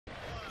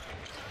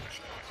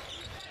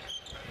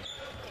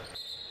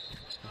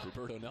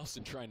Roberto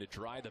Nelson trying to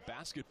dry the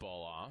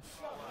basketball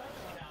off.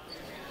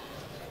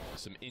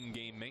 Some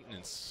in-game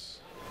maintenance.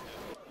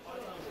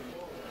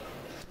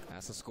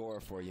 That's a score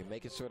for you,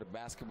 making sure the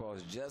basketball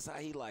is just how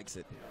he likes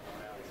it.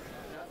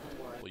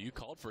 Well, you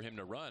called for him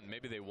to run.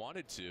 Maybe they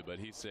wanted to, but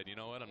he said, you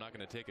know what, I'm not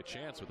going to take a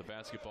chance with a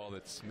basketball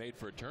that's made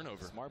for a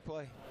turnover. Smart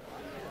play.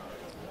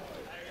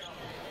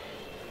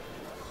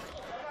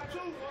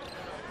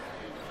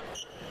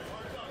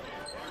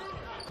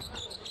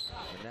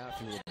 And now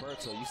if you're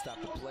Roberto, you stop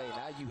the play.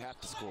 Now you have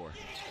to score.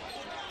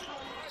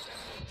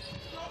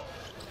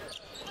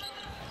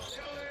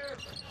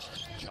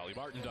 Charlie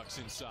Barton ducks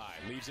inside,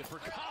 leaves it for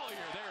Collier.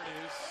 There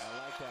it is.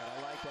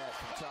 I like that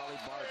from Charlie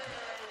Barton.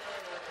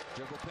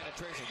 Dribble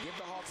penetration. Give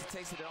the Hawks a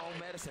taste of their own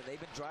medicine. They've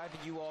been driving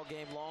you all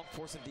game long,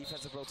 forcing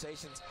defensive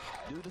rotations.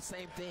 Do the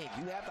same thing.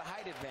 You have the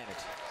height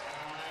advantage.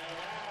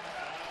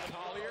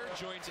 Collier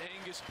joins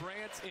Angus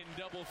Brandt in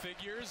double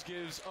figures,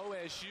 gives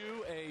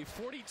OSU a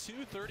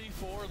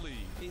 42-34 lead.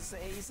 He's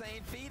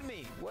saying, feed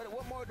me. What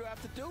more do I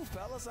have to do,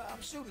 fellas?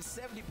 I'm shooting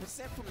 70%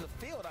 from the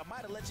field. I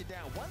might have let you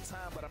down one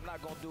time, but I'm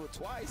not going to do it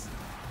twice.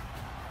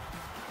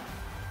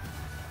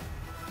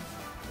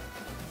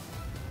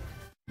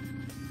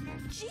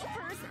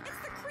 Jeepers, it's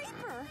the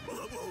creeper.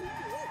 What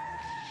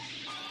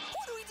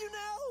do we do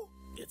now?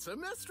 It's a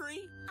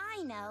mystery.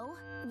 I know.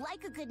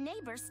 Like a good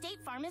neighbor,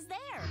 State Farm is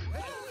there.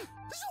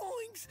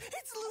 Zoinks!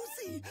 It's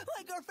Lucy,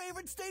 like our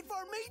favorite State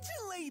Farm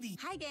agent lady.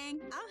 Hi,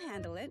 gang. I'll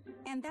handle it.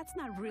 And that's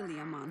not really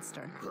a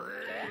monster.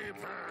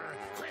 Creeper!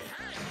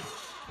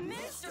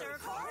 Mr.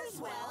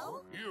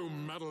 Carswell! You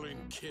meddling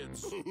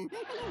kids.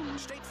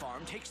 State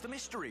Farm takes the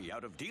mystery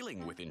out of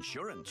dealing with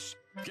insurance.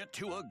 Get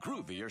to a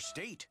groovier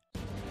state.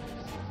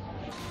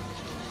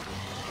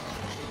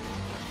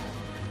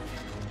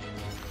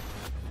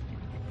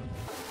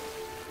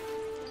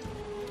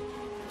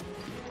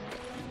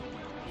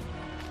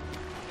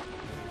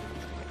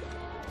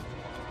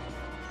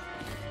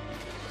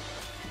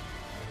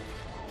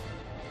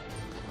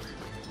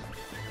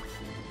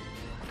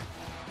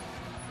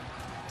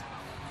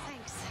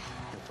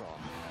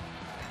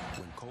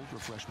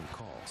 Refreshment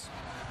calls.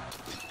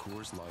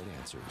 Coors Light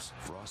answers.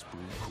 Frost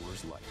brewed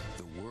Coors Light,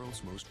 the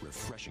world's most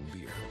refreshing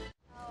beer.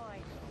 Oh,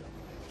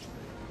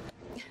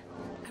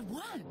 I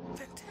won!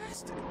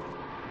 Fantastic!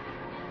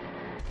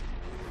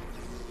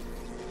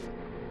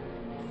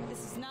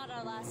 This is not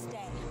our last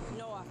day,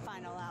 nor our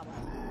final hour.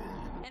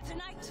 And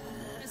tonight,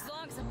 as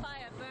long as the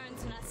fire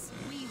burns in us,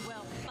 we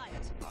will fight.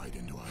 Bite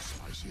into our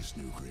spiciest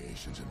new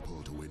creations and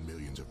pull to win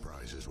millions of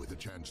prizes with a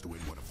chance to win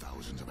one of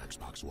thousands of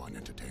Xbox One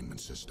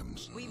entertainment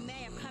systems. We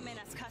may have come in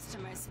as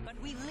customers, but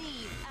we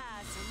leave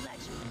as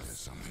legends. There's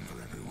something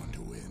for everyone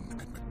to win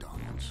at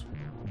McDonald's.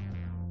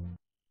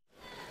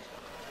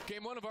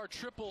 Game one of our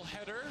triple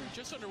header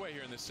just underway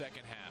here in the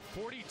second half.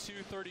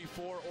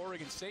 42-34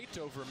 Oregon State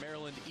over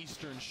Maryland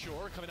Eastern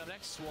Shore. Coming up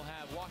next, we'll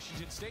have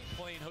Washington State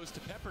playing host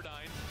to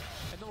Pepperdine.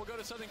 And then we'll go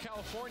to Southern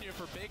California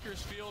for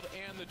Bakersfield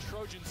and the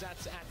Trojans.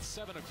 That's at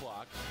 7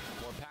 o'clock.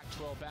 More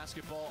Pac-12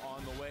 basketball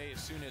on the way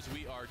as soon as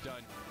we are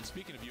done. And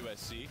speaking of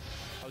USC,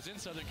 I was in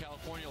Southern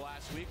California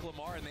last week,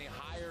 Lamar, and they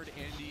hired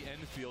Andy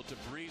Enfield to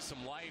breathe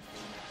some life,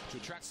 to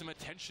attract some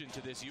attention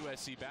to this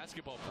USC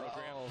basketball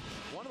program.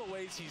 One of the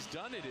ways he's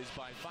done it is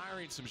by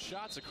firing some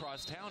shots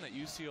across town at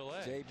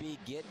UCLA. JB,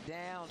 get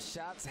down.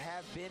 Shots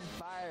have been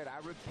fired. I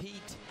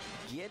repeat,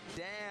 get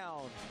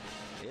down.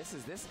 This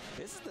is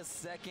the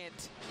second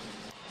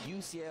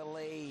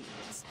UCLA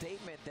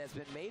statement that's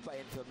been made by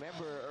Enfield.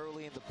 Remember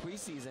early in the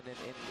preseason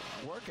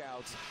in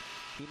workouts,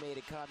 he made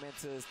a comment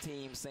to his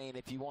team saying,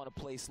 if you want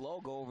to play slow,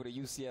 go over to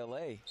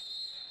UCLA.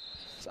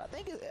 So I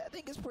think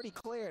it's pretty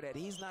clear that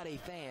he's not a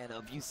fan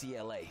of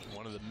UCLA.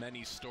 One of the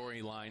many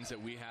storylines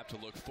that we have to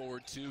look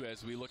forward to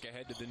as we look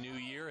ahead to the new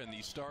year and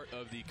the start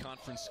of the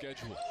conference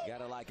schedule.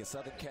 Gotta like it.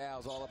 Southern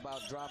Cal's all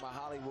about drama,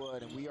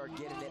 Hollywood, and we are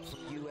getting it from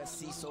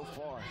USC so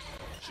far.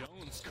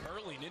 Jones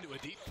curling into a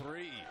deep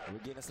three. We're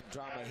getting some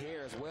drama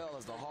here as well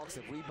as the Hawks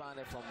have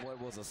rebounded from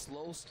what was a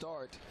slow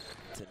start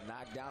to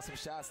knock down some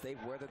shots. They've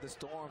weathered the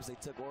storms. They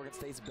took Oregon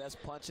State's best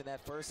punch in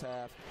that first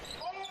half,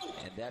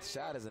 and that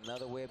shot is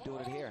another way of doing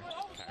it here.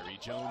 Kyrie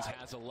Jones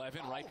has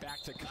 11, right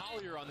back to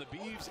Collier on the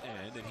Beavs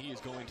end, and he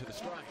is going to the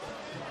strike.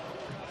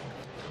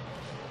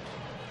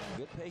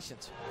 Good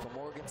patience from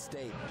Oregon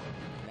State,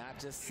 not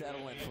just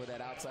settling for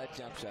that outside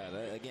jump shot.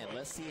 Again,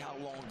 let's see how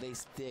long they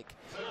stick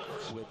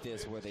with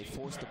this, where they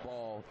force the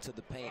ball to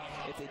the paint.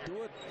 If they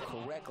do it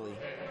correctly,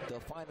 they'll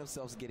find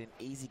themselves getting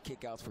easy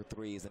kickouts for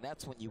threes, and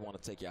that's when you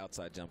want to take your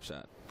outside jump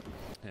shot.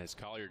 As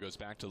Collier goes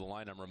back to the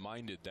line, I'm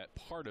reminded that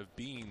part of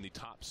being the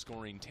top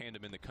scoring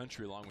tandem in the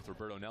country along with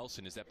Roberto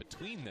Nelson is that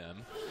between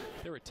them,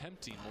 they're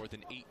attempting more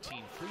than 18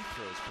 free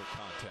throws per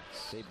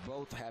contest. They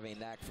both have a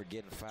knack for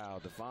getting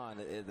fouled. Devon,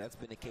 that's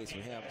been the case for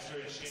him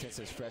since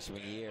his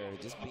freshman year.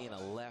 Just being a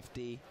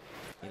lefty,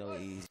 you know,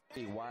 he's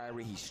pretty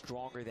wiry, he's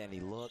stronger than he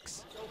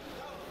looks.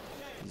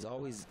 He's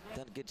always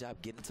done a good job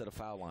getting to the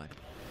foul line.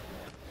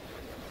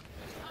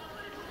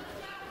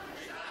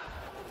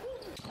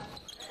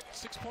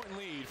 6-point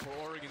lead for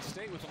Oregon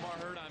State. With Lamar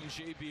Hurd, I'm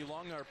J.B.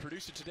 Long. Our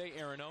producer today,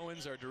 Aaron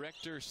Owens. Our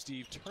director,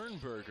 Steve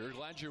Turnberger.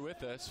 Glad you're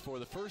with us for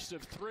the first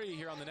of 3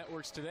 here on the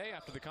networks today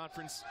after the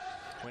conference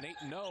went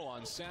 8-0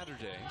 on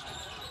Saturday.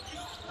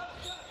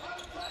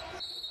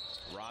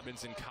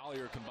 Robbins and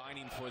Collier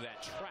combining for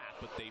that trap,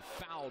 but they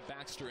fouled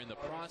Baxter in the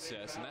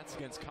process, and that's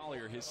against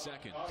Collier, his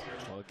second.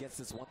 Well, against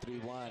this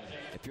 1-3-1,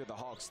 if you're the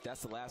Hawks,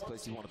 that's the last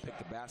place you want to pick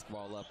the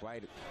basketball up,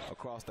 right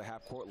across the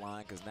half-court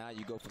line, because now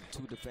you go from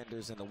 2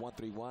 defenders in the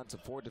 1-3-1 to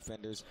 4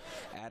 defenders,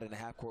 adding a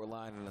half-court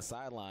line and a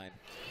sideline.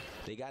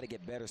 They got to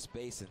get better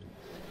spacing.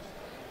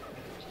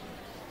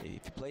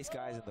 If you place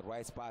guys in the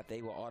right spot,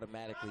 they will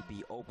automatically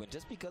be open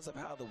just because of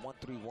how the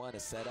 1-3-1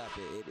 is set up.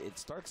 It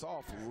starts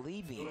off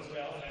leaving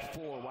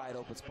 4 wide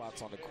open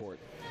spots on the court.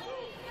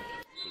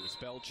 Lewis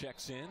Bell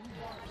checks in,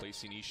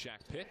 placing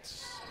Ishak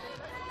Pitts.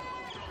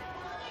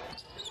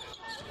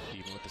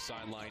 Even with the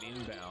sideline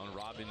inbound,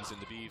 Robbins and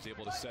the Beavs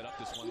able to set up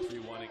this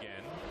 1-3-1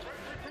 again.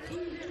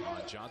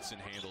 Johnson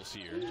handles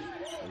here.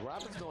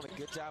 Robbins doing a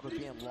good job of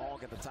being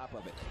long at the top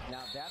of it.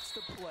 Now that's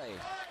the play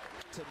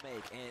to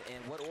make,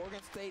 and what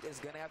Oregon State is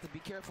going to have to be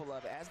careful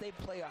of as they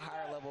play a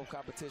higher level of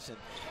competition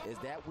is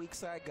that weak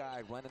side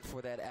guy running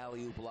for that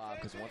alley-oop lob,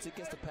 because once it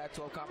gets to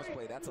Pac-12 conference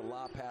play, that's a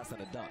lob pass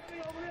and a dunk.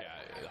 Yeah,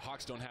 the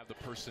Hawks don't have the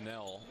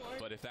personnel,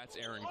 but if that's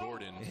Aaron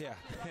Gordon, yeah,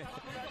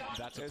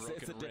 that's a broken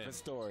it's a different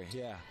story.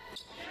 Yeah.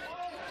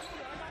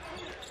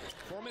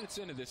 4 minutes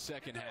into this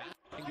second half,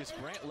 Angus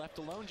Grant left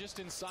alone just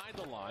inside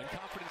the line.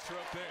 Confidence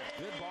stroke there.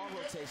 Good ball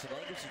rotation.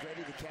 Angus is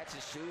ready to catch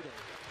and shoot, and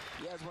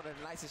he has one of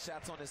the nicest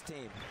shots on his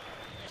team.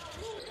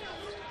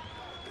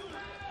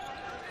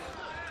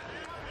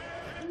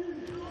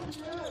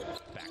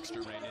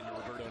 Baxter ran into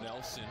Roberto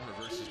Nelson,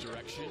 reverses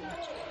direction.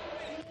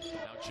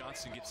 Now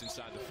Johnson gets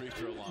inside the free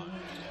throw line.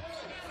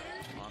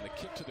 On the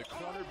kick to the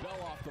corner,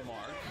 Bell off the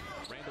mark.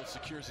 Randall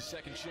secures a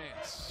second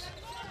chance.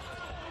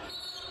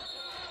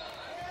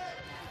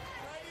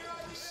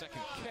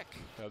 Second kick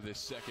of this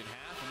second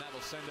half, and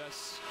that'll send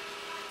us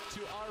to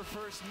our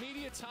first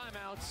media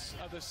timeouts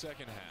of the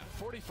second half.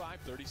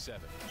 45-37.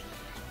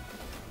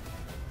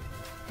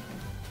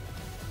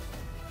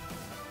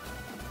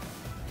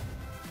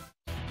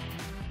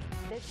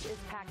 This is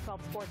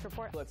Pac-12 Sports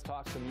Report. Let's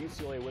talk some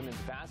UCLA women's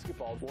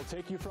basketball. We'll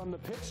take you from the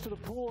pitch to the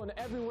pool and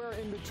everywhere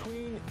in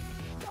between.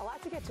 A lot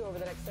to get to over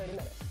the next 30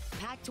 minutes.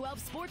 Pac-12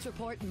 Sports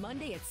Report,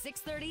 Monday at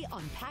 6:30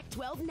 on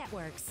Pac-12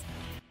 Networks.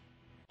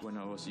 When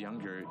I was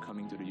younger,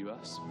 coming to the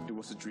U.S., it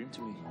was a dream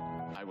to me.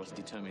 I was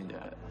determined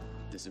that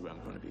this is where I'm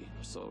going to be.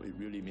 So it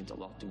really means a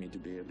lot to me to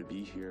be able to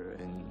be here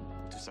and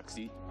to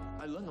succeed.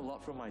 I learned a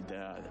lot from my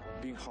dad,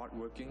 being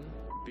hardworking,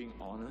 being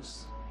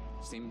honest,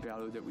 same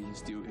value that we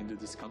instill into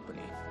this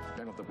company.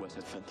 Bank of the West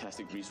has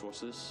fantastic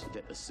resources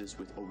that assist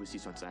with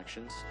overseas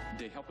transactions.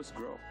 They help us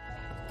grow.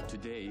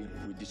 Today,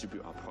 we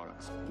distribute our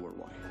products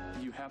worldwide.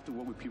 You have to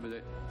work with people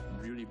that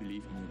really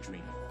believe in your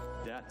dream.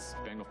 That's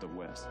Bank of the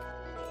West.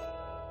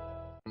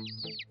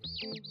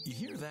 You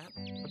hear that?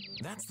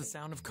 That's the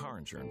sound of car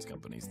insurance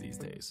companies these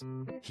days.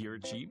 Here a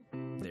cheap,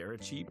 there a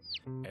cheap,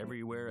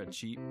 everywhere a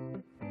cheap.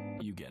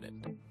 You get it.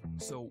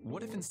 So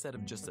what if instead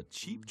of just a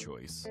cheap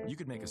choice, you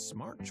could make a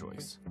smart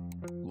choice?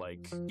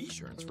 Like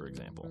Esurance, for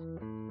example.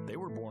 They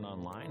were born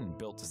online and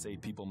built to save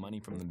people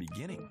money from the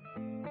beginning.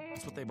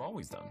 That's what they've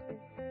always done.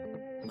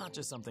 Not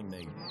just something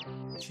they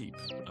cheap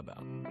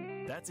about.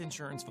 That's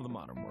insurance for the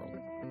modern world.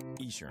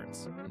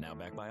 Esurance, now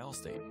backed by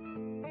Allstate.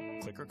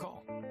 Click or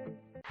call.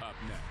 Up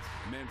next,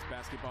 men's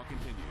basketball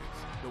continues.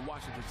 The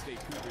Washington State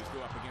Cougars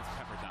go up against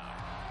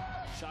Pepperdine.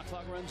 Shot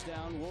clock runs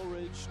down.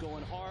 Woolridge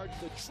going hard.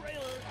 The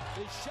trailer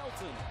is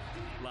Shelton.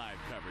 Live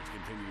coverage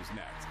continues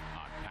next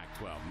on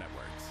Pac-12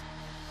 Networks.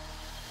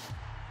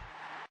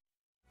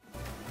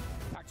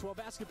 Pac-12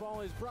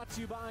 basketball is brought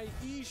to you by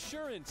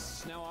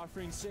Esurance, now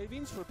offering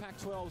savings for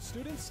Pac-12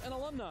 students and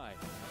alumni.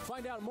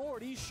 Find out more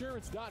at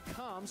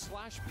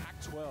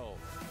esurance.com/Pac-12.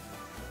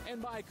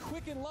 And by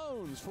Quicken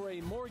Loans for a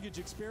mortgage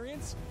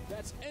experience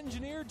that's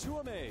engineered to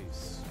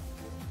amaze.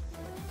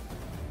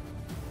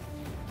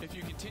 If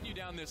you continue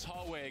down this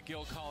hallway at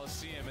Gill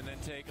Coliseum and then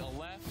take a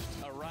left,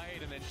 a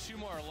right, and then 2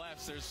 more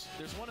lefts, there's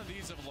one of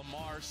these of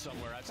Lamar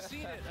somewhere. I've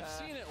seen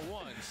it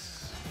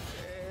once.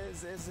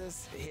 It's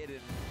just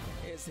hidden.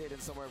 It's hidden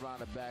somewhere around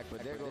the back,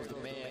 but there goes the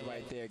man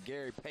right there,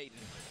 Gary Payton.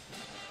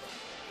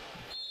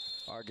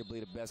 Arguably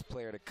the best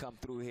player to come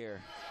through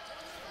here.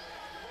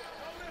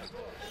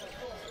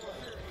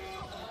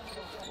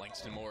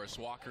 Langston Morris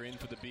Walker in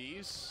for the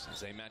Bees as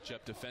they match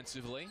up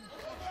defensively.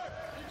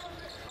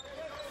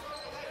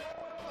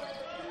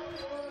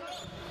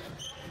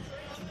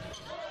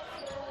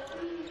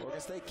 Oregon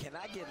State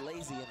cannot get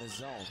lazy in the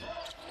zone.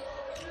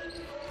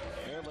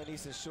 Maryland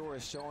Eastern Shore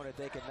is showing that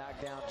they can knock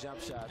down jump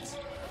shots.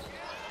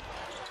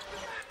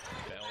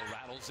 Bell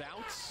rattles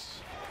out.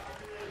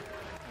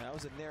 That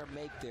was a near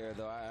make there,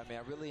 though. I mean,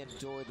 I really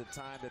enjoyed the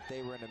time that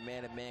they were in a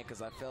man-to-man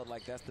because I felt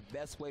like that's the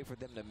best way for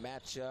them to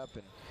match up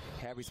and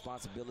have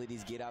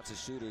responsibilities, get out to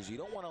shooters. You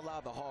don't want to allow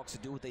the Hawks to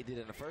do what they did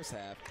in the first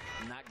half,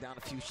 knock down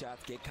a few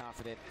shots, get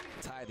confident,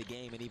 tie the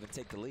game, and even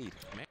take the lead.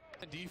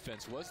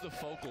 Defense was the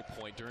focal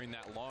point during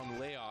that long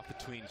layoff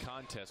between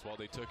contests while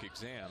they took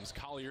exams.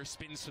 Collier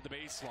spins to the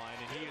baseline,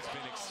 and he has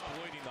been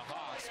exploiting the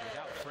Hawks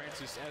without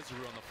Francis Ezra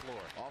on the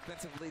floor.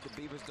 Offensively, the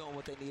Beavers doing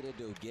what they need to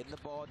do, getting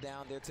the ball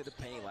down there to the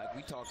paint like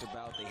we talked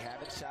about. They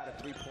haven't shot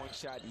a three-point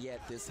shot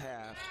yet this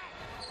half.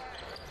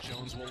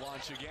 Jones will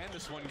launch again.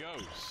 This one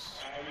goes.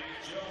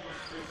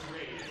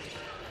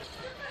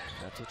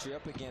 That's what you're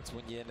up against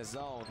when you're in the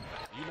zone.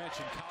 You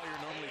mentioned Collier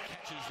normally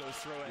catches those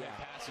throw-ahead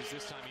passes.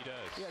 This time he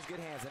does. He has good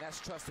hands, and that's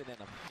trusted in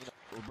him. You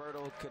know,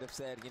 Roberto could have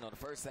said, you know, the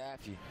first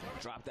half, you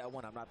drop that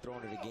one, I'm not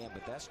throwing it again,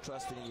 but that's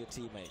trusted in your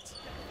teammates.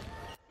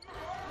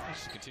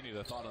 Just to continue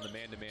the thought on the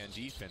man-to-man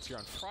defense here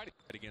on Friday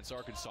against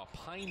Arkansas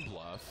Pine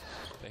Bluff.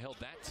 They held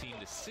that team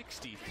to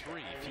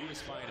 63,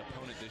 fewest by an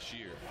opponent this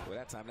year. Well,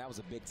 that time, that was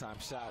a big-time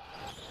shot.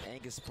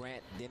 Angus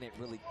Brandt didn't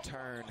really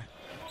turn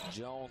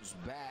Jones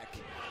back.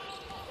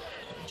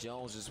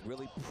 Jones is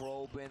really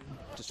probing,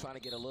 just trying to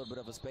get a little bit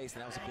of a space,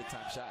 and that was a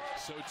big-time shot.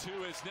 So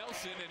too is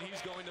Nelson, and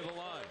he's going to the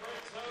line.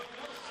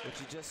 What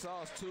you just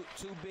saw is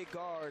two big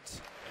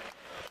guards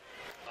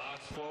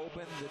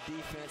probing the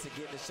defense and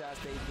getting the shots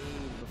they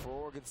need. But for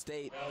Oregon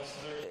State,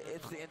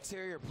 it's the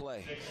interior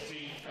play.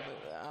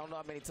 I don't know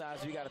how many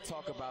times we got to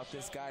talk about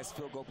this guy's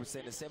field goal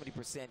percent is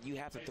 70%. You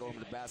have to throw him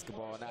the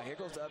basketball. Now here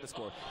goes the other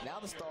score. Now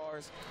the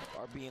stars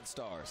are being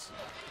stars.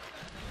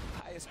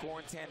 Highest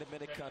scoring tandem in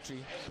the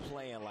country,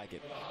 playing like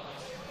it.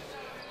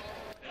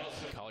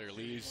 Collier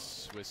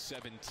leads with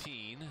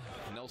 17.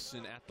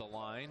 Nelson at the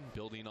line,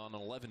 building on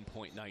an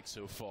 11-point night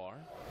so far.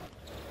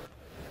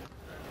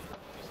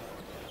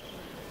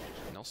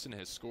 Nelson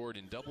has scored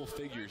in double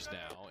figures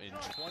now in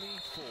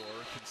 24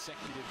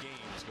 consecutive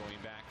games going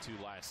back to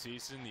last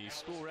season. The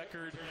school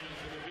record,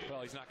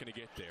 well, he's not going to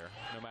get there,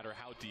 no matter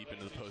how deep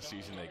into the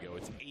postseason they go.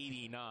 It's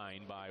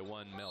 89 by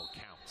one Mel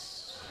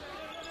counts.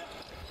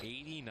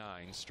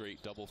 89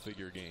 straight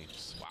double-figure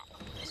games. Wow.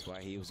 That's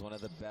why he was one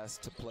of the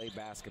best to play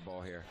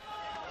basketball here.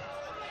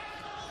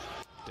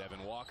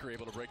 Devin Walker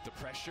able to break the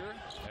pressure.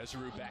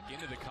 Ezra back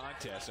into the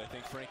contest. I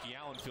think Frankie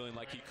Allen feeling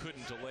like he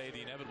couldn't delay the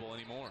inevitable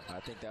anymore. I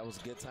think that was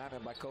good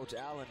timing by Coach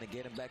Allen to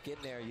get him back in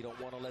there. You don't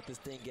want to let this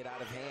thing get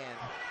out of hand.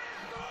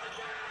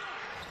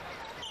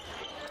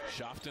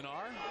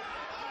 Schoftenar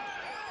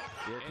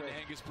and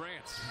Angus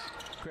Brandt.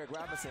 Craig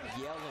Robinson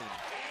yelling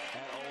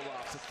at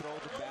Olaf to throw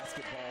the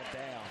basketball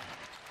down.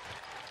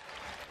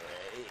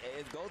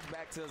 It goes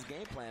back to his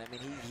game plan. I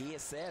mean, he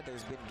has said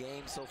there's been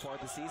games so far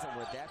this season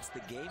where that's the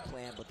game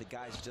plan, but the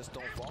guys just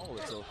don't follow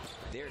it. So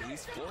there,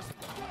 he's forcing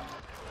them.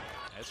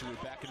 Ezra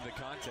back into the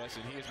contest,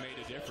 and he has made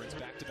a difference.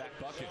 Back-to-back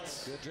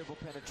buckets. Good dribble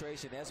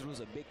penetration. Ezra's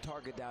a big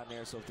target down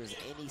there, so if there's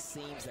any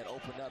seams that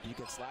open up, you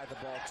can slide the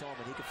ball to him,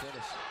 and he can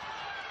finish.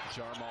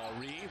 Jarmal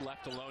Reed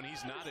left alone.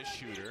 He's not a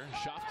shooter.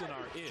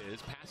 Schoftenar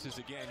is. Passes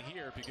again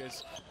here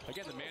because,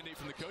 again, the mandate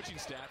from the coaching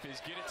staff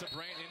is get it to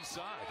Brandt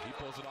inside. He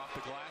pulls it off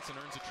the glass and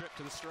earns a trip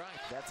to the stripe.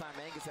 That time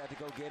Angus had to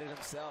go get it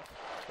himself.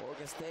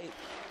 Oregon State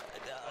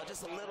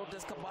just a little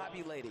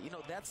discombobulated. You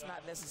know, that's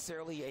not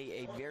necessarily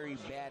a very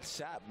bad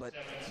shot, but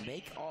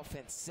make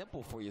offense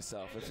simple for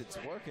yourself. If it's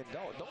working,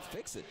 don't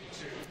fix it.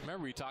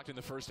 Remember we talked in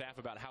the first half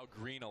about how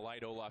green a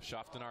light Olaf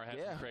Schoftenar had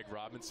from Craig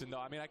Robinson, though.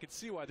 I mean, I could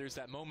see why there's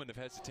that moment of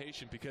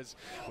hesitation, because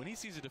when he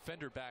sees a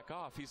defender back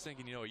off, he's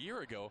thinking, you know, a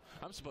year ago,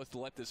 I'm supposed to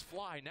let this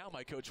fly. Now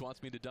my coach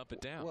wants me to dump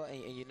it down. Well,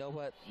 and you know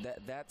what?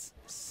 That's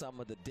some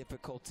of the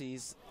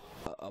difficulties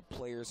a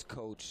player's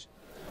coach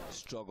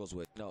struggles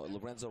with. No,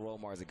 Lorenzo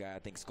Romar is a guy I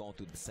think is going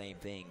through the same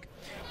thing.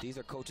 These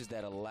are coaches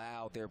that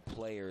allow their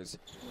players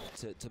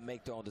to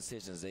make their own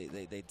decisions.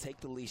 They take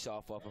the leash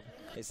off of them.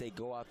 They say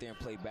go out there and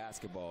play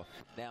basketball.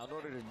 Now, in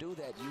order to do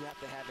that, you have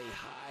to have a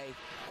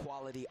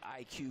high-quality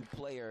IQ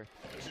player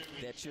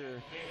that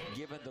you're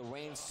giving the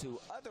reins to.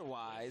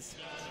 Otherwise,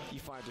 you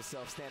find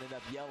yourself standing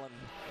up yelling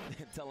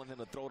and telling him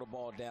to throw the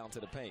ball down to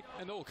the paint.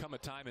 And there will come a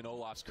time in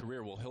Olaf's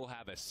career where he'll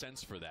have a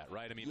sense for that,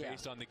 right? I mean,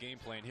 based on the game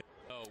plan, he'll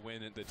know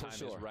when the time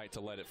is right to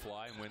let it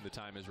fly and when the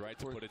time is right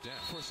to put it down.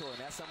 For sure, and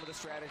that's some of the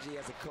strategy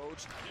as a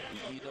coach.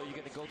 You know you're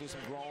going to go through some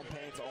growing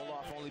pains.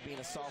 Olaf only being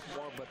a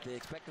sophomore, but the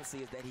expectancy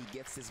is that he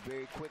gets this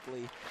very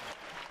quickly.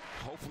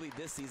 Hopefully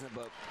this season,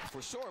 but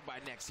for sure by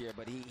next year,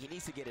 but he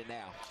needs to get it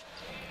now.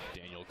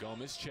 Daniel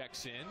Gomez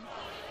checks in.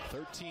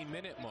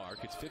 13-minute mark.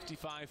 It's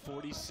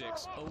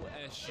 55-46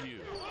 OSU.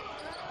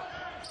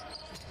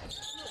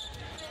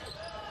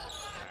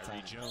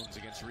 Kyrie Jones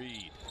against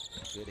Reed.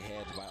 Good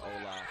hedge by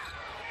Olaf.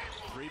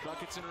 3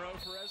 buckets in a row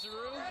for Ezra.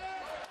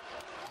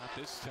 Not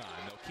this time.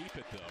 They'll keep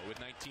it, though, with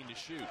 19 to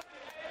shoot.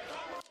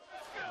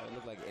 It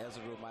looked like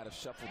Ezra might have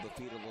shuffled the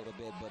feet a little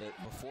bit, but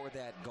before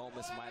that,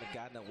 Gomez might have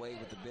gotten away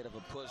with a bit of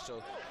a push,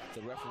 so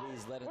the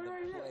referee's letting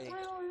them play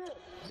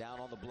down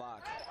on the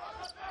block.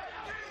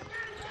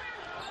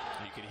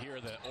 You can hear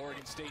the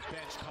Oregon State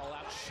bench call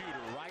out shooter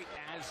right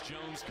as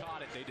Jones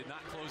caught it. They did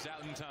not close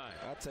out in time.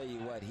 I'll tell you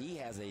what, he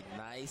has a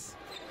nice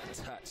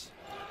touch.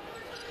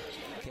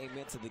 Came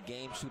into the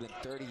game shooting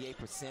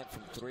 38%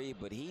 from 3,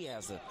 but he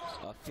has a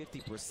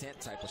 50%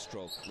 type of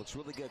stroke. Looks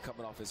really good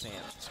coming off his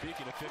hands.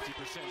 Speaking of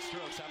 50%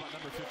 strokes, How about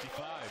number 55?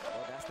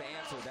 Well, that's the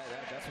answer.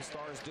 That's what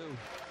stars do.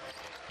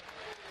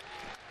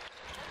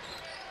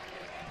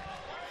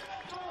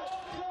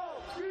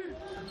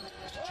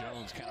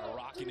 Jones kind of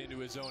rocking into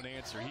his own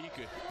answer. You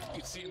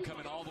could see him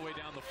coming all the way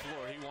down the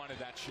floor. He wanted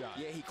that shot.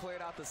 Yeah, he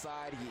cleared out the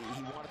side.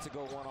 He wanted to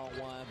go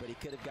one-on-one, but he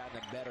could have gotten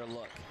a better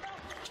look.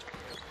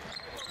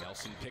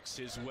 Nelson picks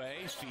his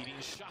way, feeding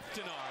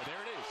Shaftanar.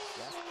 There it is.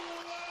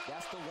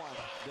 That's the one,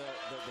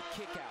 the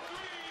kick out.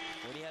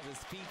 When he has his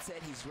feet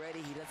set, he's ready.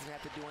 He doesn't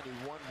have to do any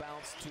one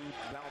bounce, two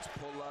bounce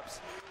pull-ups.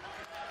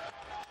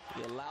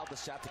 He allowed the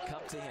shot to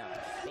come to him.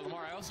 But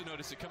Lamar, I also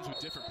noticed it comes with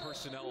different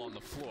personnel on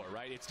the floor,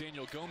 right? It's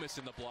Daniel Gomez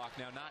in the block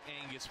now, not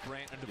Angus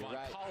Brandt and Devon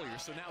Collier.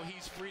 So now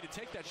he's free to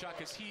take that shot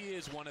because he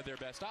is one of their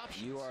best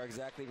options. You are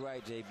exactly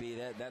right,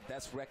 JB.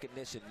 That's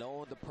recognition,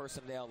 knowing the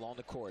personnel on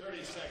the court.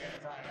 30 seconds.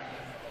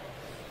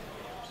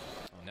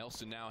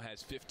 Nelson now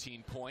has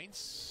 15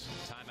 points.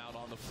 Timeout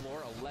on the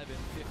floor,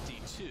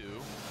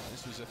 11:52.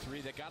 This was a three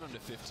that got him to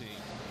 15.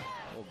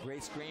 Well,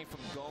 great screen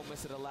from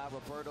Gomez that allowed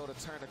Roberto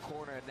to turn the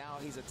corner, and now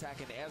he's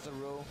attacking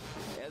Ezeru.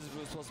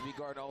 Ezeru's supposed to be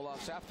guarding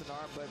Olaf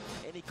Shaftanar, but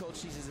any coach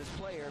teaches his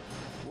player,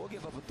 we'll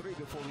give up a three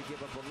before we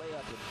give up a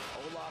layup. And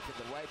Olaf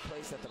in the right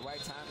place at the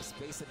right time,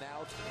 spacing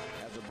out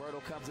as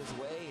Roberto comes his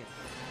way and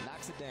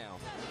knocks it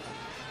down.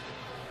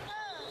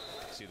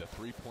 See, the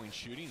three-point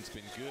shooting's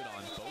been good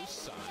on both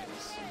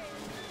sides.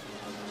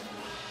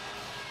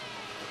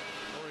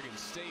 Oregon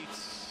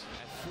State's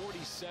at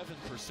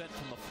 47%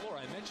 from the floor.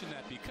 I mentioned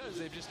that because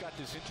they've just got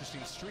this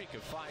interesting streak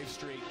of 5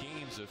 straight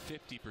games of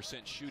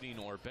 50% shooting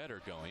or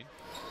better going.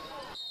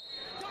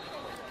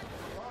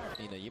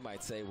 You know, you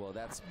might say, well,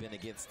 that's been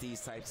against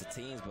these types of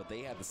teams, but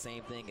they had the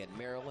same thing at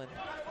Maryland,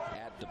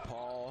 at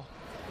DePaul.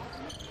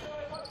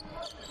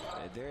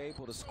 They're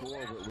able to score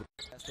with the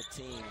best of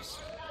teams.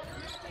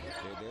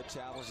 Their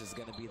challenge is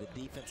going to be the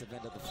defensive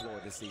end of the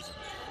floor this season.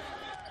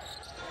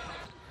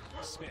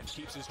 Smith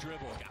keeps his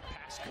dribble. Got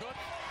past Cook.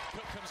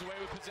 Cook comes away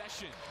with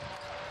possession.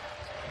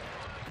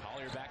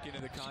 Collier back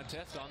into the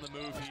contest on the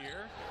move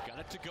here. Got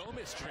it to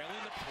Gomez,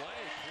 trailing the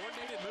play.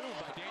 Coordinated move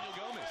by Daniel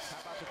Gomez.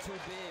 How about the two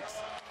bigs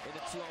in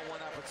the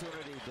 2-on-1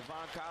 opportunity?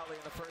 Devon Collier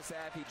in the first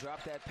half, he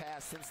dropped that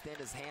pass. Since then,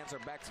 his hands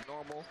are back to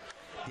normal.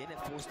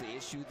 Didn't force the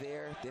issue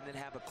there. Didn't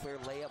have a clear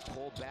layup,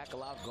 pulled back,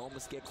 allowed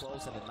Gomez to get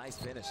close, and a nice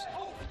finish.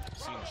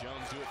 Seen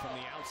Jones do it from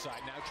the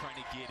outside, now trying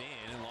to get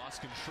in and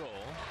lost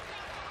control.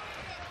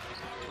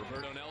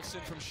 Roberto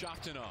Nelson from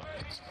Shaftanar.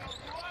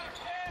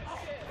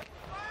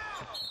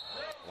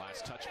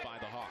 Last touch by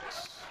the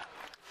Hawks.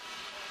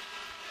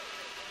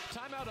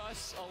 Timeout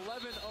us,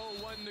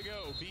 11:01 to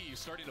go. B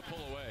starting to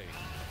pull away.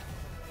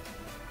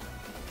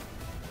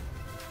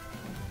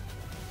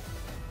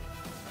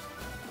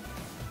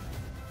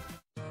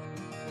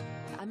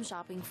 I'm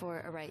shopping for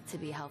a right to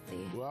be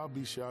healthy. Well, I'll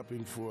be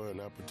shopping for an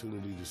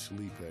opportunity to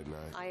sleep at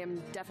night. I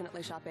am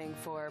definitely shopping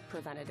for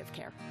preventative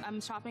care. I'm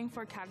shopping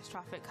for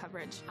catastrophic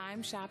coverage.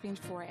 I'm shopping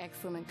for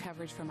excellent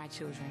coverage for my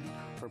children.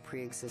 For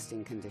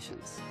pre-existing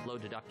conditions. Low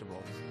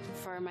deductibles.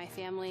 For my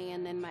family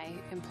and then my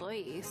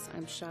employees.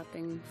 I'm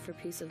shopping for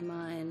peace of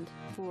mind.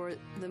 For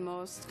the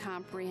most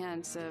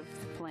comprehensive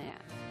plan.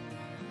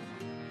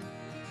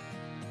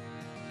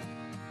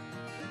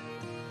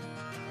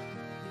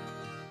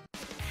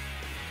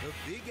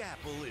 The Big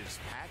Apple is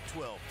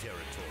Pac-12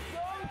 territory. Go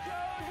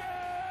Trojans!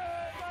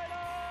 Fight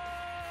on!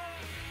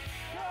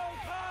 Go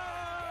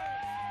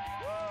Cards!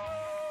 Woo!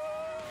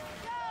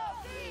 Go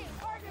Team!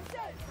 Oregon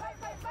State! Fight,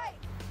 fight, fight!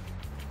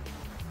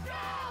 Go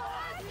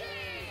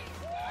Huskies!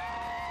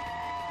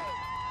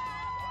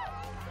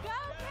 Go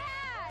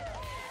Cats!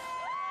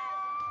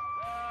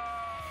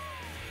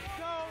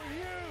 Go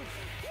Utes!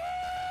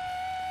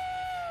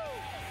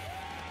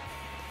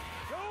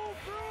 Go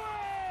Bruins!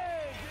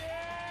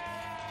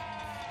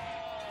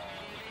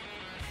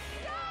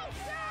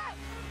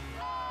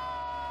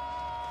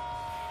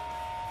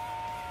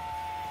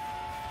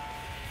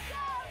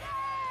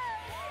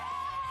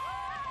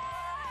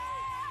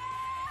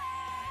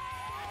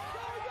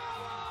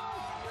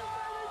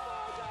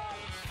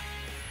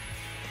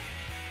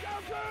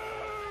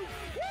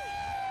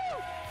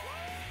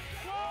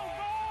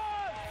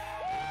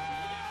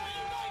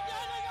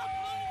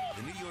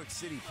 The New York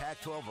City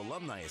Pac-12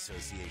 Alumni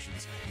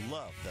Associations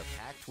love the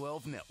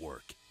Pac-12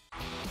 Network.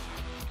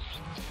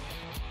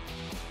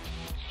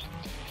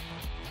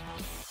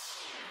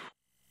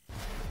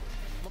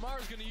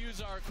 Lamar's going to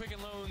use our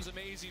Quicken Loans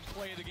amazing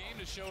play of the game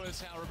to show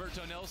us how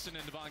Roberto Nelson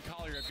and Devon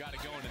Collier have got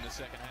it going in the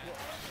second half.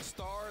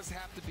 Stars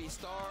have to be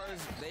stars.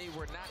 They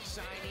were not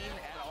shining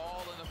at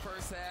all in the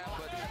first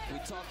half, but we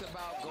talked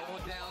about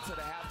going down to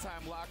the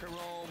halftime locker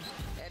room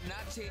and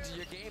not changing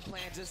your game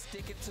plan, just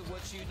sticking to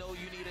what you know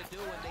you need to do,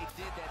 and they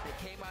did that. They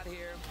came out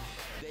here,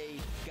 they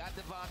got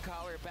Devon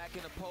Collier back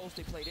in the post,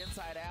 they played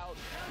inside out.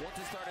 Once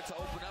it started to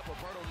open up,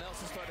 Roberto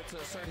Nelson started to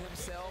assert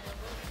himself,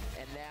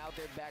 and now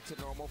they're back to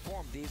normal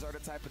form. These are the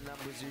type of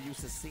numbers you're used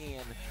to seeing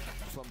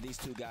from these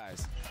two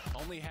guys.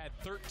 Only had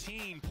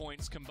 13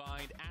 points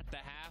combined at the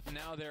half.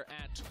 Now they're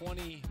at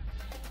 20.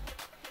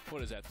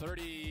 what is that,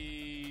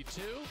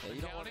 32? Yeah,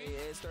 you don't want,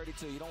 it's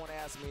 32. You don't want to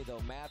ask me,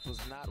 though. Math was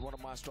not one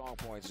of my strong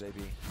points,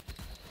 JB.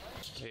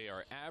 They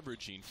are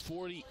averaging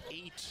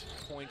 48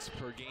 points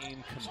per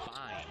game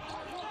combined.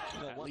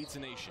 That leads the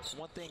nation.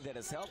 One thing that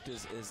has helped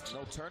is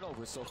no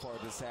turnovers so far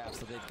this half,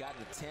 so they've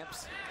gotten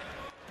attempts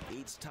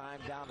each time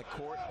down the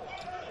court,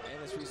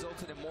 and it's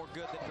resulted in more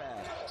good than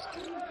bad.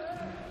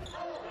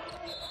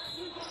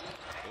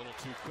 A little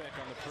too quick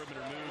on the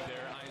perimeter move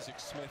there. Isaac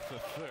Smith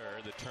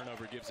III. The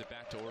turnover gives it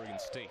back to Oregon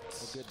State.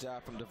 Well, good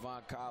job from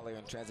Devon Collier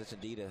in transition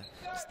D to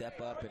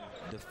step up and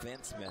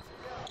defend Smith.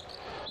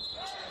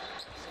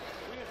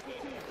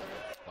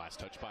 Last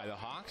touch by the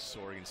Hawks.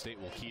 Oregon State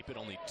will keep it.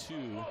 Only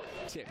 2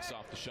 ticks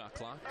off the shot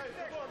clock.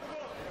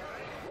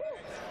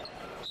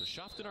 So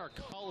Shoftinar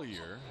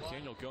Collier,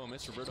 Daniel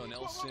Gomez, Roberto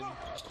Nelson,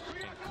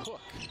 and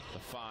Cook, the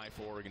 5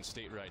 for Oregon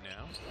State right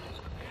now.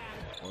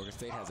 Oregon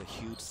State has a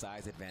huge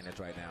size advantage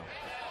right now.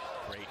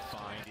 Great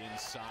find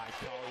inside.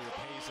 Collier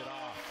pays it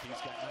off.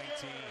 He's got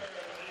 19.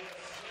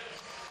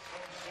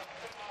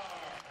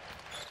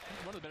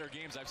 One of the better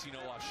games I've seen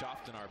Olaf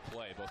Shoftinar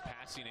play, both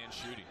passing and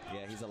shooting.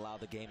 Yeah, he's allowed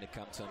the game to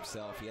come to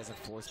himself. He hasn't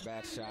forced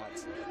bad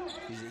shots.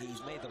 He's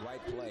made the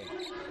right play.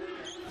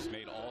 He's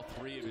made all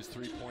 3 of his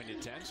 3-point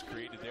attempts,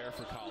 created there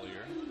for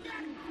Collier.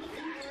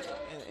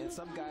 And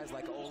some guys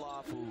like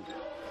Olaf, who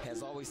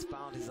has always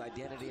found his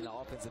identity in the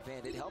offensive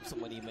end, it helps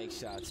him when he makes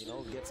shots, you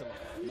know, gets him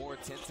more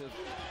attentive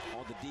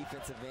on the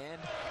defensive end.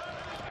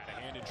 Had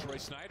a hand in Troy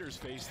Snyder's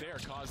face there,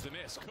 caused the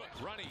miss. Cook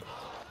running.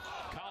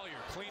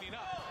 Collier cleaning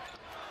up.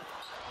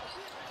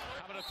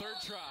 How about a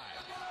third try?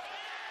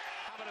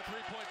 How about a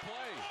 3-point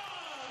play?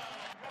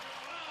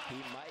 He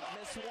might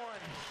miss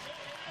one.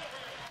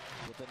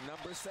 But the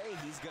numbers say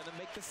he's going to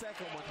make the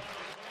second one.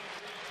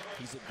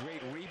 He's a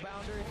great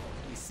rebounder.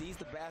 He sees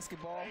the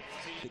basketball.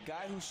 The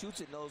guy who shoots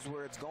it knows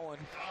where it's going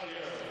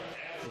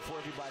before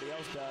everybody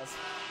else does.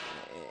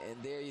 And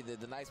there,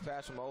 the nice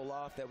pass from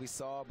Olaf that we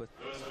saw. But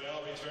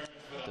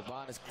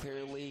Devon has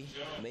clearly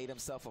made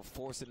himself a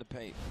force in the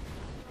paint.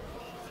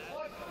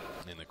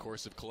 In the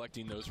course of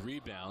collecting those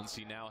rebounds,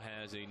 he now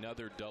has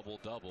another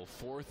double-double,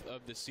 4th of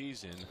the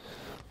season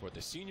for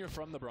the senior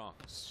from the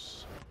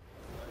Bronx.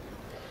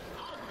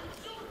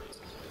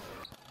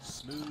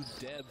 Smooth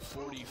Deb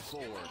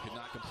 44 could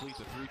not complete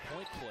the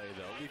 3-point play,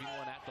 though, leaving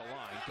one at the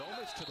line.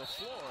 Gomez to the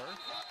floor,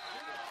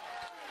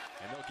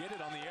 and they'll get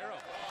it on the arrow.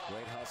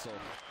 Great hustle.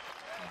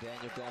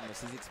 Daniel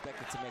Gomez, he's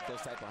expected to make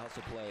those type of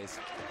hustle plays.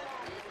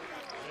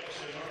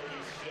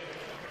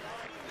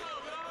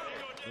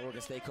 The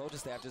Oregon State coaching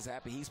staff just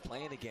happy he's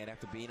playing again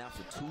after being out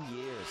for 2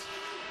 years.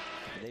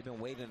 And they've been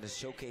waiting to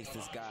showcase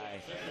this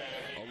guy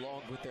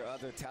along with their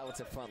other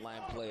talented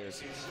frontline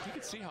players. You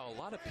can see how a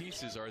lot of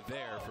pieces are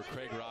there for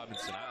Craig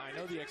Robinson. I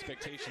know the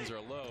expectations are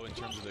low in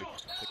terms of the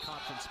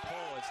conference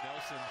poll as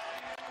Nelson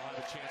will have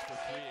a chance for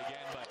 3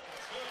 again, but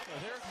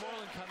with Eric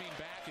Moreland coming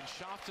back and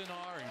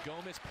Shoftinar and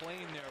Gomez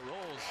playing their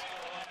roles,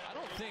 I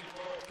don't think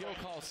Gill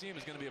Coliseum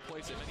is going to be a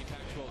place that many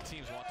Pac-12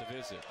 teams want to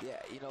visit. Yeah,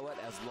 you know what?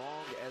 As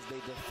long as they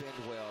defend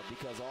well,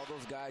 because all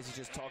those guys you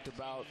just talked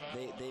about,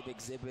 they've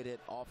exhibited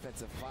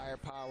offensive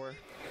firepower,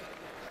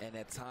 and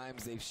at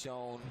times they've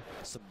shown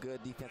some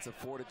good defensive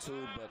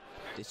fortitude, but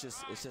it's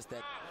just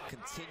that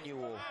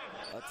continual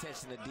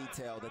attention to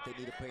detail that they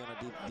need to pay on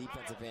the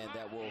defensive end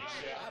that will,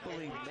 I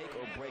believe, make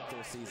or break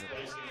their season.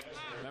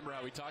 Remember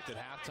how we talked at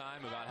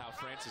halftime about how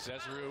Francis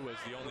Ezra was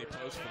the only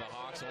post for the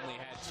Hawks, only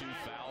had 2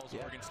 fouls.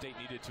 Yeah. Oregon State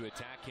needed to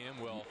attack him.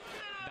 Well,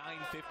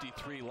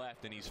 9:53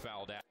 left, and he's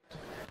fouled out.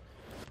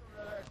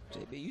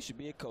 JB, you should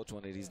be a coach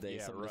one of these days.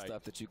 Yeah, some of the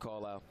stuff that you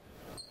call out.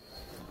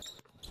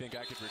 Think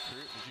I could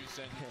recruit? Would you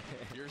send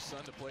your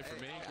son to play for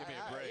me? Give me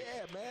a break.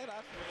 Yeah, man.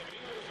 I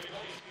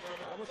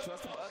would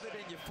trust him other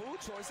than your food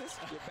choices.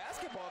 Your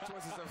basketball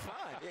choices are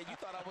fine. Yeah, you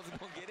thought I wasn't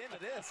going to get into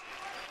this.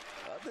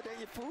 Other than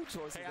your food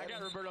choices. Hey, I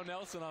got Roberto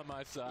Nelson on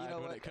my side, you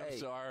know when it comes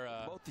to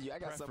our both of you. I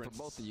got something for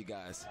both of you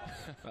guys.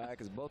 All right,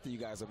 because both of you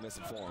guys are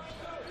misinformed.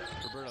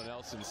 Roberto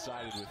Nelson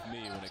sided with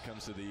me when it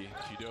comes to the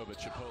Qdoba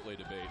Chipotle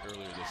debate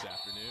earlier this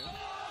afternoon.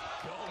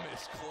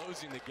 Gomez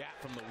closing the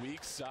gap from the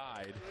weak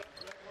side.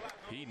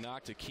 He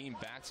knocked Akeem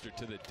Baxter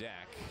to the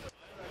deck.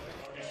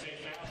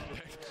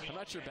 I'm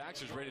not sure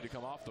Baxter's ready to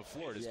come off the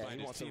floor despite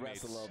he wants his to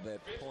rest teammates a little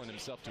bit, pulling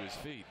himself to his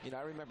feet. You know,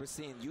 I remember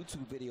seeing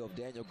YouTube video of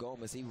Daniel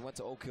Gomez. He went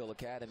to Oak Hill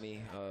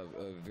Academy,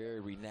 a very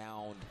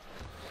renowned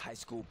high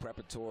school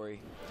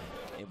preparatory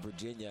in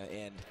Virginia,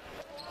 and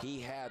he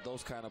had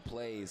those kind of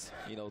plays,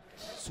 you know,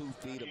 2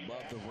 feet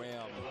above the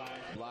rim,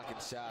 blocking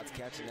shots,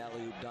 catching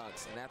alley-oop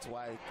dunks, and that's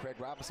why Craig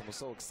Robinson was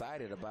so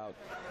excited about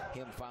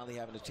him finally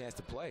having a chance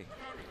to play.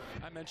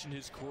 I mentioned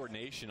his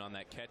coordination on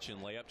that catch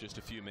and layup just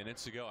a few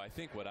minutes ago. I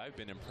think what I've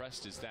been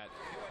impressed is that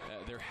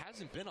there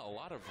hasn't been a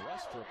lot of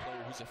rust for a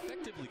player who's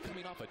effectively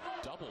coming off a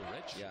double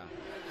redshirt.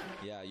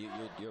 Yeah,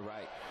 you're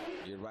right.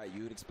 You're right.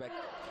 You would expect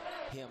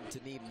him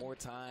to need more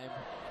time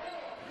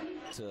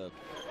to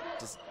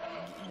just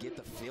get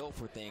the feel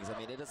for things. I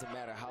mean, it doesn't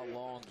matter how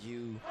long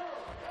you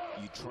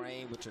You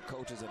train with your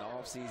coaches in the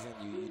offseason.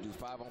 You do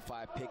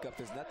 5-on-5 pickup.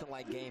 There's nothing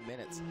like game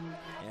minutes.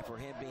 And for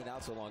him being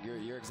out so long,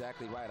 you're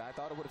exactly right. I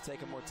thought it would have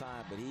taken more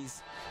time, but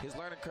his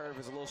learning curve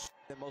is a little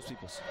than most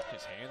people's.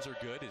 His hands are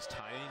good. His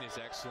timing is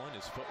excellent.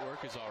 His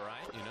footwork is all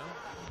right, you know.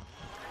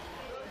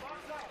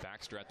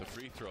 Baxter at the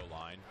free throw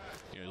line.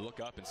 You look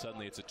up and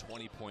suddenly it's a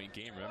 20-point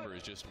game. Remember,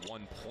 it's just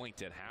 1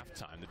 point at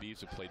halftime. The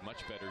Beavs have played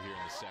much better here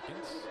in the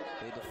seconds.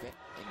 They defend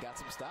and got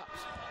some stops.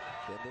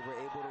 Then they were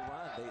able to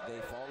run. They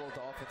followed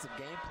the offensive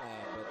game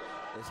plan, but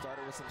they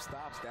started with some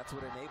stops. That's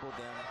what enabled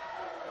them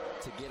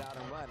to get out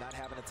and run, not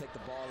having to take the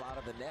ball out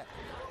of the net.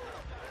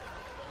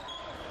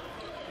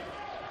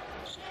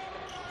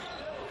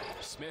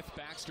 Smith,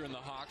 Baxter, and the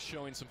Hawks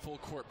showing some full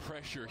court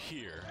pressure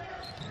here.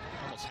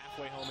 Almost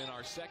halfway home in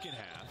our second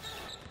half.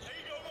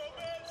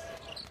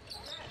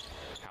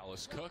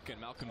 Hallis Cook and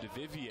Malcolm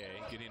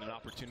DeVivier getting an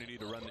opportunity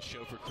to run the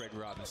show for Craig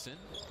Robinson.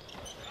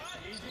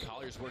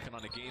 Collier's working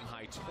on a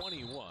game-high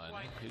 21.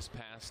 His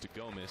pass to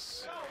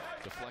Gomez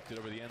deflected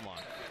over the end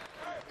line.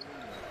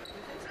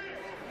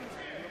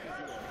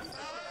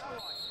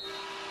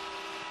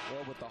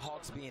 Well, with the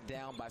Hawks being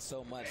down by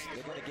so much,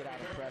 they're going to get out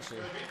of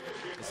pressure.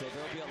 And so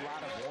there'll be a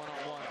lot of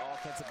one-on-one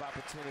offensive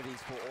opportunities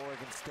for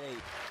Oregon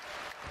State.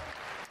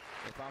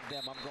 If I'm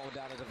them, I'm going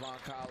down to Devon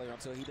Collier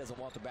until he doesn't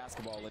want the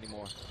basketball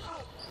anymore.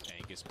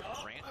 Angus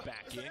Grant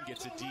back in,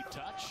 gets a deep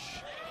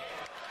touch.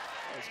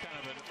 It's kind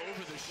of an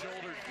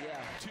over-the-shoulder,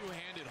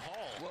 two-handed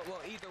haul.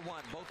 Well, either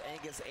one, both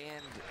Angus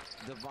and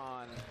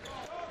Devon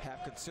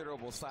have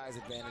considerable size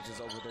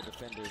advantages over their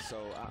defenders, so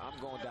I'm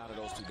going down to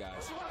those two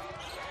guys.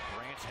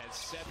 Grant has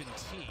 17,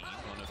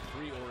 one of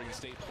 3 Oregon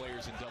State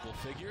players in double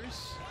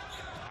figures.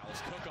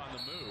 Hallis Cook on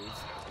the move.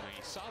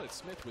 He saw that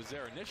Smith was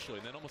there initially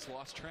and then almost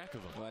lost track of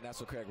him. Well, and that's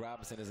what Craig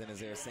Robinson is in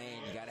his ear saying.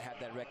 You got to have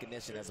that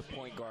recognition as a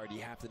point guard. You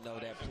have to know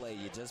that play.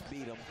 You just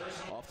beat him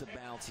off the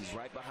bounce. He's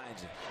right behind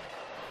you.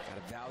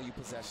 Got to value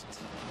possessions.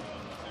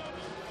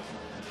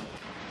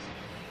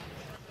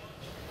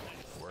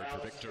 Word for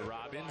Victor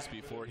Robbins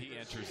before he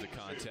enters the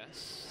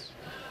contest.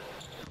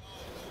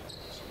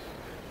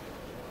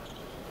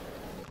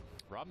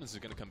 Robbins is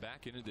going to come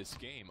back into this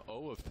game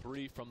 0 of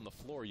 3 from the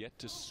floor, yet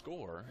to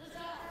score.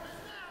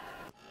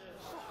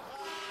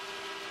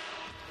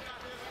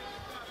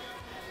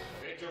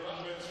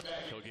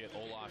 He'll get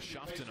Olaf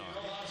Schaftenar.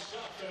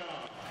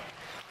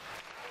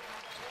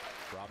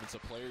 Robbins, a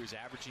player who's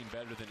averaging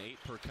better than 8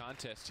 per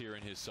contest here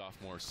in his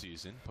sophomore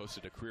season.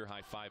 Posted a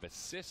career-high 5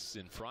 assists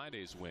in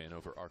Friday's win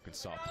over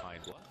Arkansas Pine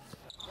Bluff.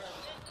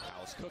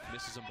 Hallis Cook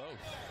misses them both.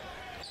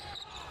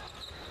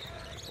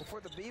 Well, for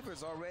the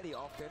Beavers already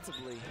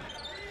offensively,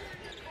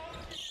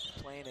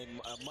 playing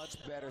a much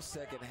better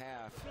second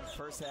half.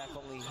 First half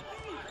only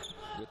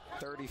with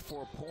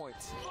 34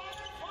 points.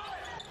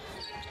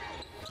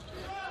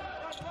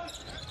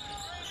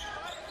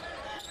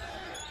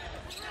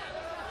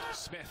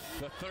 Smith,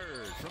 the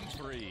third from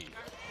 3.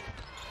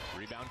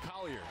 Rebound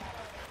Collier.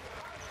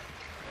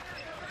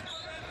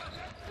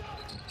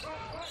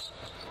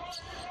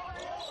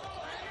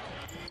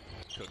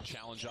 Cook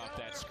challenge off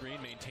that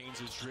screen, maintains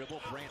his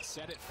dribble. Grant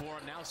set it for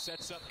him, now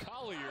sets up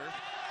Collier.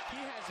 He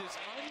has his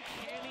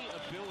uncanny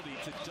ability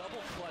to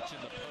double clutch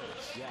in the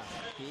post. Yeah,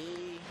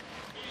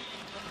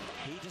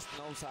 he just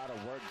knows how to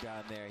work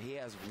down there. He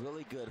has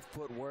really good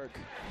footwork.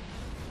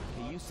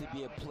 He used to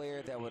be a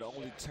player that would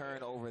only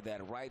turn over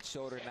that right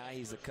shoulder. Now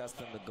he's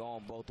accustomed to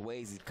going both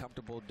ways. He's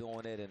comfortable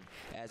doing it. And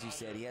as you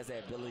said, he has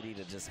that ability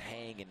to just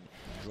hang and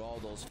draw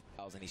those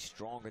fouls, and he's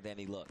stronger than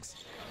he looks.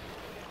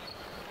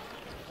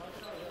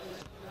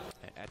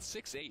 At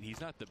 6'8",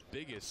 he's not the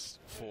biggest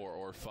 4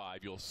 or 5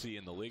 you'll see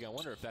in the league. I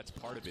wonder if that's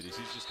part of it, is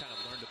he's just kind of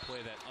learned to play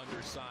that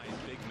undersized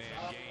big man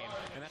game,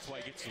 and that's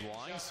why he gets to the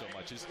line so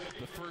much. Is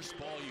the first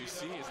ball you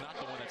see is not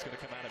the one that's going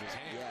to come out of his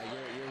hand. Yeah,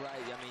 you're right.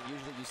 I mean,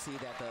 usually you see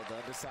that the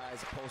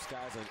undersized post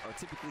guys are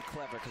typically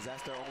clever because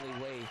that's their only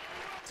way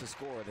to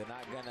score. They're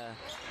not going to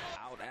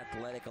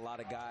out-athletic a lot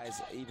of guys,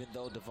 even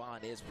though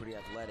Devon is pretty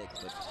athletic,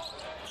 but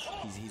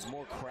he's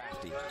more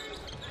crafty.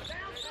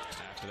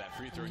 After that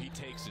free throw, he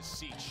takes a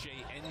seat.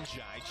 Shea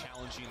Njai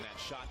challenging that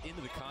shot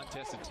into the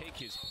contest and take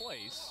his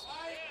place.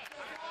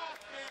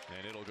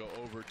 And it'll go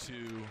over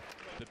to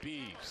the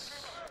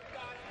Beavs.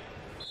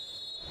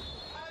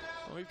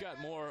 Well, we've got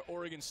more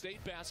Oregon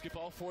State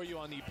basketball for you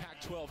on the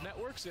Pac-12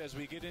 networks as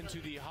we get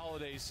into the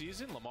holiday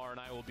season. Lamar and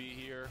I will be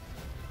here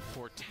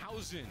for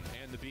Towson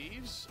and the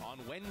Beavs. On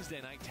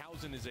Wednesday night,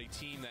 Towson is a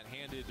team that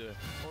handed the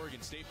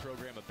Oregon State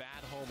program a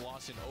bad home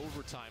loss in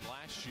overtime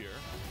last year.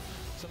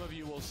 Some of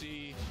you will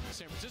see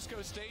San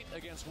Francisco State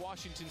against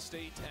Washington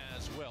State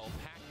as well.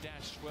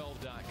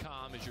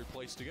 Pac-12.com is your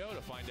place to go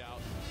to find out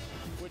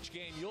which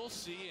game you'll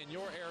see in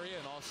your area,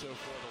 and also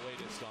for the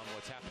latest on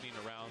what's happening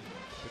around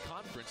the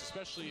conference,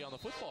 especially on the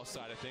football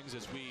side of things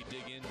as we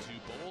dig into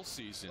bowl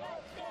season.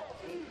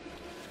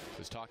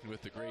 was talking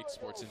with the great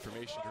sports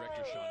information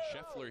director Sean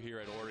Scheffler here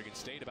at Oregon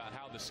State about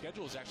how the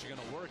schedule is actually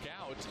going to work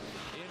out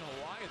in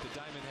Hawaii at the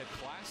Diamond Head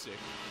Classic.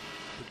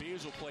 The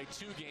Beavs will play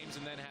 2 games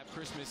and then have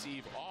Christmas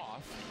Eve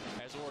off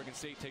as Oregon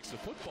State takes the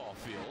football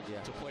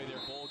field to play their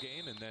bowl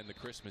game and then the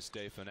Christmas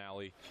Day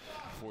finale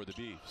for the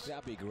Beavs.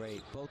 That'd be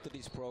great. Both of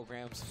these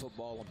programs,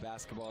 football and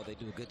basketball, they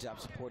do a good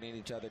job supporting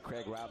each other.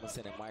 Craig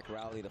Robinson and Mike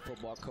Rowley, the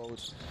football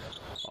coach,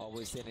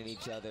 always sending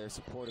each other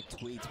supportive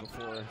tweets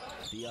before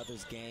the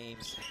others'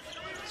 games.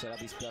 So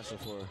that'll be special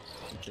for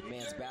the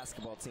men's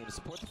basketball team to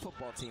support the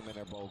football team in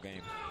their bowl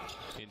game.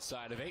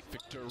 Inside of 8,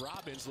 Victor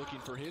Robbins looking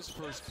for his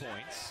first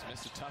points.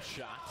 Missed a tough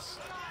shot.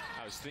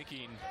 I was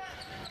thinking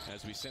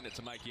as we send it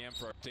to Mike Yam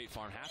for our State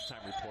Farm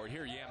halftime report,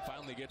 here Yam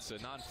finally gets a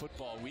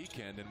non-football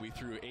weekend, and we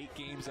threw 8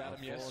 games at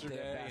him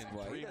yesterday and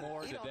 3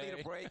 more today. He don't need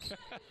a break.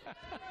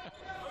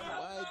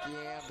 Mike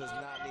Yam does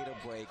not need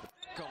a break.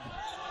 Come on.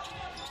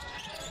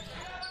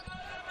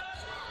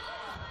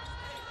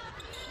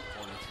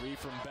 Corner 3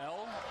 from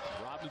Bell.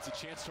 Robbins a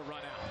chance to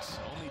run out.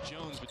 Only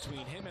Jones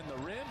between him and the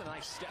rim. A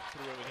nice step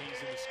through, and he's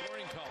in the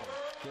scoring column.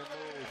 Good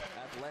move.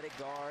 Athletic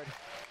guard.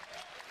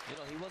 You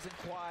know, he wasn't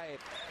quiet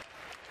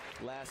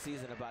last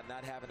season about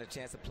not having a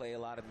chance to play a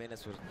lot of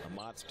minutes with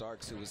Ahmad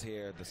Starks, who was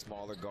here, the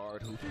smaller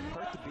guard, who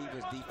hurt the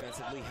Beavers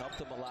defensively, helped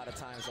them a lot of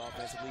times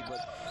offensively, but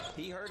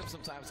he hurt them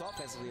sometimes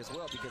offensively as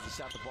well because he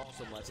shot the ball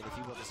so much, and if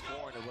he wasn't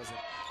scoring, it wasn't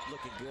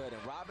looking good.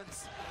 And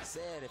Robbins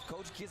said, if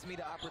coach gives me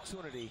the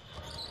opportunity,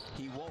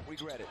 he won't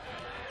regret it.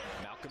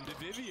 Malcolm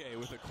DeVivier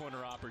with a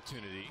corner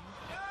opportunity.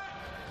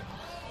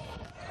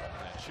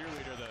 That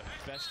cheerleader,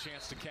 the best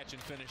chance to catch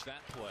and finish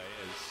that play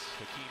as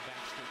Hakeem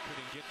Baxter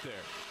couldn't get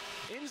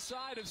there.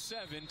 Inside of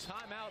 7,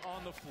 timeout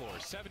on the floor.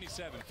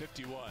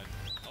 77-51,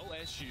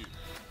 OSU.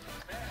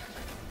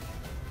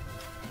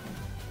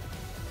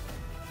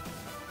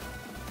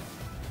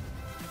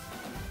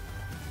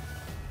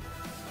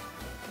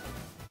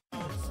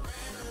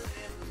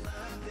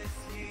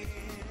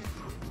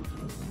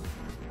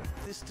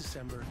 This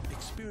December,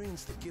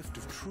 experience the gift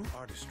of true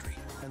artistry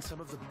and some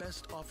of the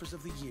best offers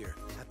of the year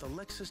at the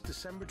Lexus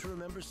December to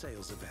Remember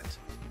sales event.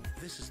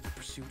 This is the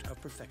pursuit of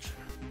perfection.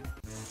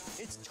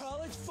 It's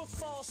college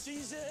football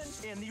season,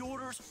 and the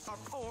orders are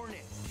pouring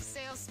in.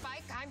 Sales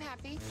spike, I'm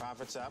happy.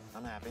 Profits up,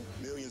 I'm happy.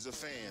 Millions of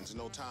fans,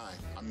 no time.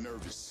 I'm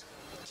nervous.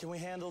 Can we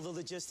handle the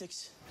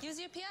logistics? Use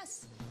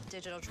UPS.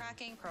 Digital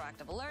tracking,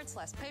 proactive alerts,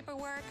 less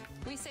paperwork.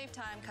 We save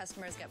time,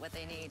 customers get what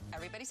they need.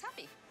 Everybody's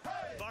happy.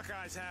 Hey!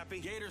 Buckeyes happy.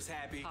 Gators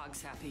happy.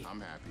 Hogs happy.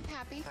 I'm happy.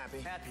 Happy. Happy.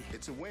 Happy.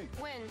 It's a win.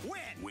 Win.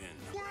 Win. Win.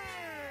 Win.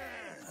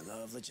 I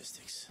love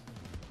logistics.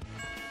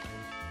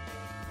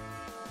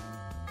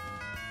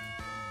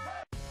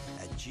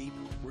 At Jeep,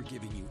 we're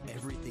giving you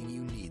everything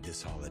you need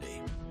this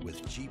holiday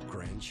with Jeep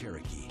Grand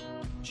Cherokee,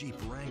 Jeep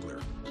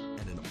Wrangler,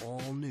 and an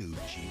all-new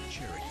Jeep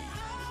Cherokee.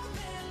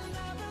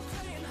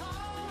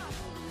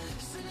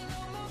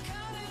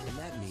 And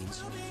that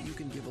means you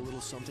can give a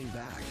little something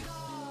back.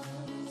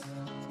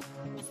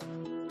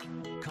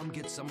 Come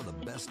get some of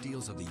the best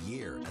deals of the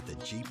year at the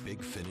Jeep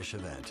Big Finish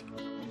event.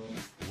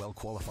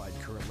 Well-qualified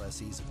current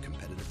lessees of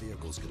competitive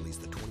vehicles can lease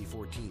the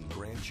 2014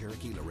 Grand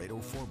Cherokee Laredo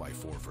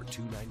 4x4 for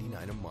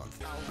 $299 a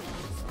month.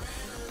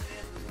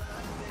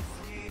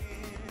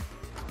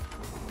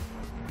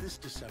 This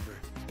December,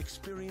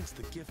 experience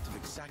the gift of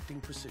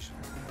exacting precision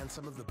and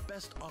some of the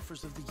best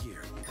offers of the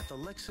year at the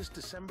Lexus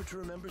December to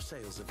Remember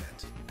sales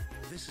event.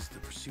 This is the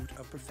pursuit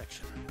of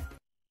perfection.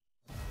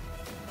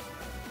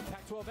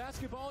 Pac-12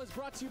 basketball is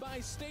brought to you by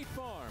State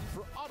Farm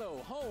for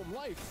auto, home,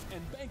 life,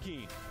 and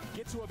banking.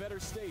 Get to a better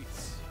state.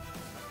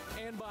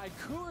 And by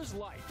Coors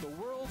Light, the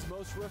world's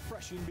most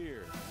refreshing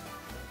beer.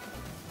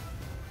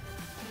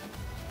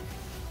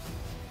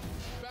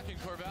 Back in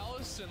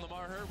Corvallis, and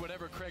Lamar heard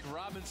whatever Craig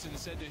Robinson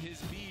said to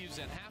his Beavs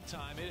at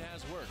halftime. It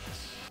has worked.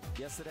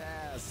 Yes, it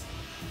has.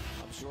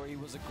 I'm sure he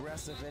was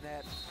aggressive in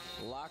that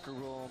locker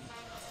room,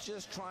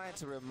 just trying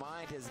to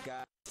remind his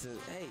guys to,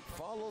 hey,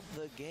 follow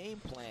the game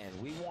plan.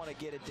 We want to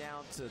get it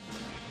down to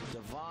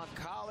Devon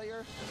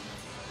Collier,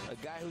 a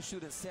guy who's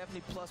shooting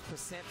 70+%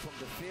 from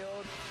the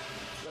field.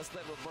 Let's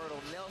let Roberto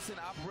Nelson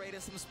operate in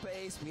some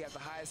space. We have the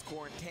highest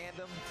scoring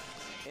tandem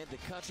in the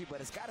country,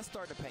 but it's got to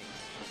start in the paint.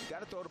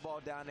 Got to throw the ball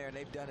down there, and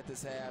they've done it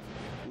this half.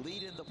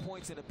 Leading the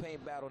points in the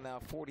paint battle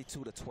now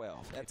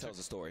 42-12. That tells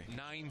the story.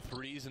 9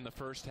 threes in the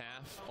first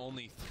half,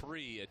 only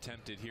 3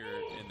 attempted here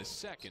in the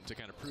second to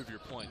kind of prove your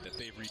point that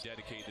they've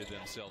rededicated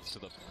themselves to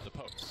the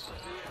post.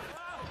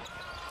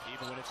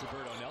 Even when it's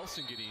Roberto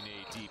Nelson getting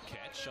a deep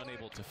catch,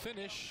 unable to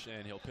finish,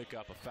 and he'll pick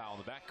up a foul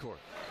in the backcourt.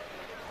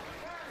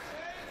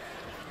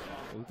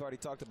 We've already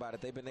talked about it.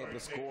 They've been able to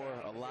score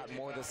a lot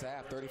more this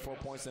half. 34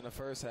 points in the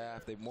first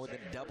half. They've more than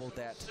doubled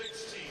that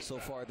so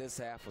far this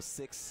half with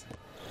 6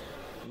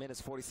 minutes,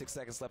 46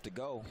 seconds left to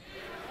go.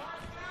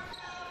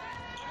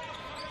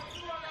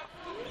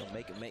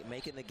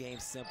 making the game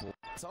simple.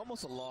 It's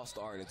almost a lost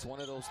art. It's one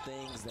of those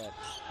things that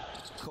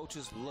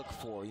coaches look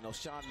for. You know,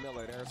 Sean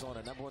Miller at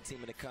Arizona, #1 team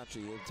in the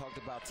country. They talked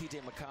about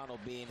T.J. McConnell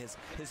being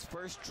his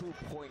first true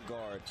point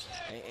guard,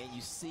 and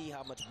you see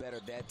how much better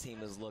that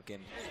team is looking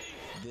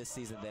this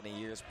season than in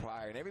years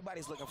prior. And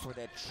everybody's looking for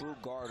that true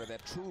guard or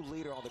that true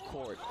leader on the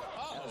court.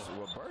 That was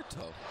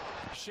Roberto.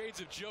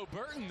 Shades of Joe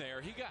Burton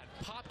there. He got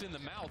popped in the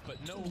mouth, but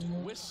no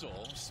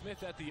whistle.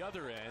 Smith at the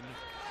other end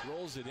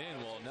rolls it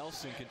in while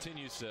Nelson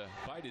continues to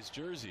bite his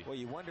jersey. Well,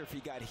 you wonder if he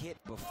got hit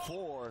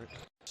before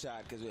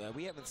shot, because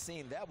we haven't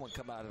seen that one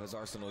come out of his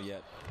arsenal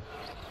yet.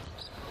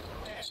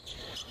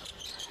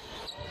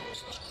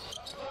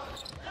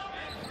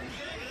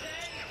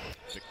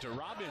 Victor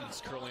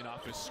Robbins curling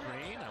off his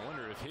screen. I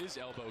wonder if his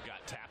elbow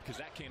got tapped, because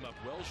that came up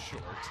well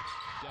short.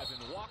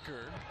 Devin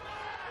Walker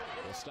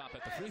will stop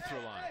at the free throw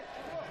line.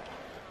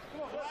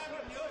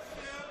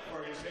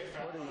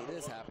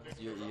 This happens.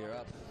 You're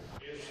up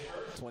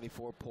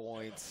 24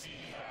 points.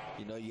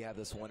 You know you have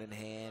this one in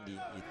hand. You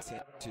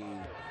tend to,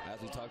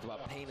 as we talked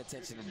about, paying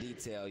attention to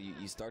detail.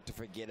 You start to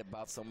forget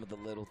about some of the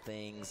little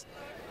things.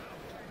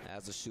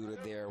 As a shooter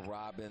there,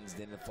 Robbins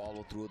didn't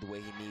follow through the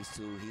way he needs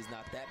to. He's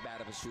not that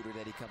bad of a shooter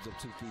that he comes up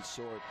 2 feet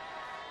short.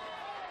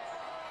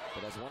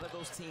 But as one of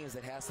those teams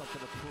that has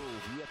something to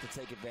prove, you have to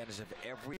take advantage of every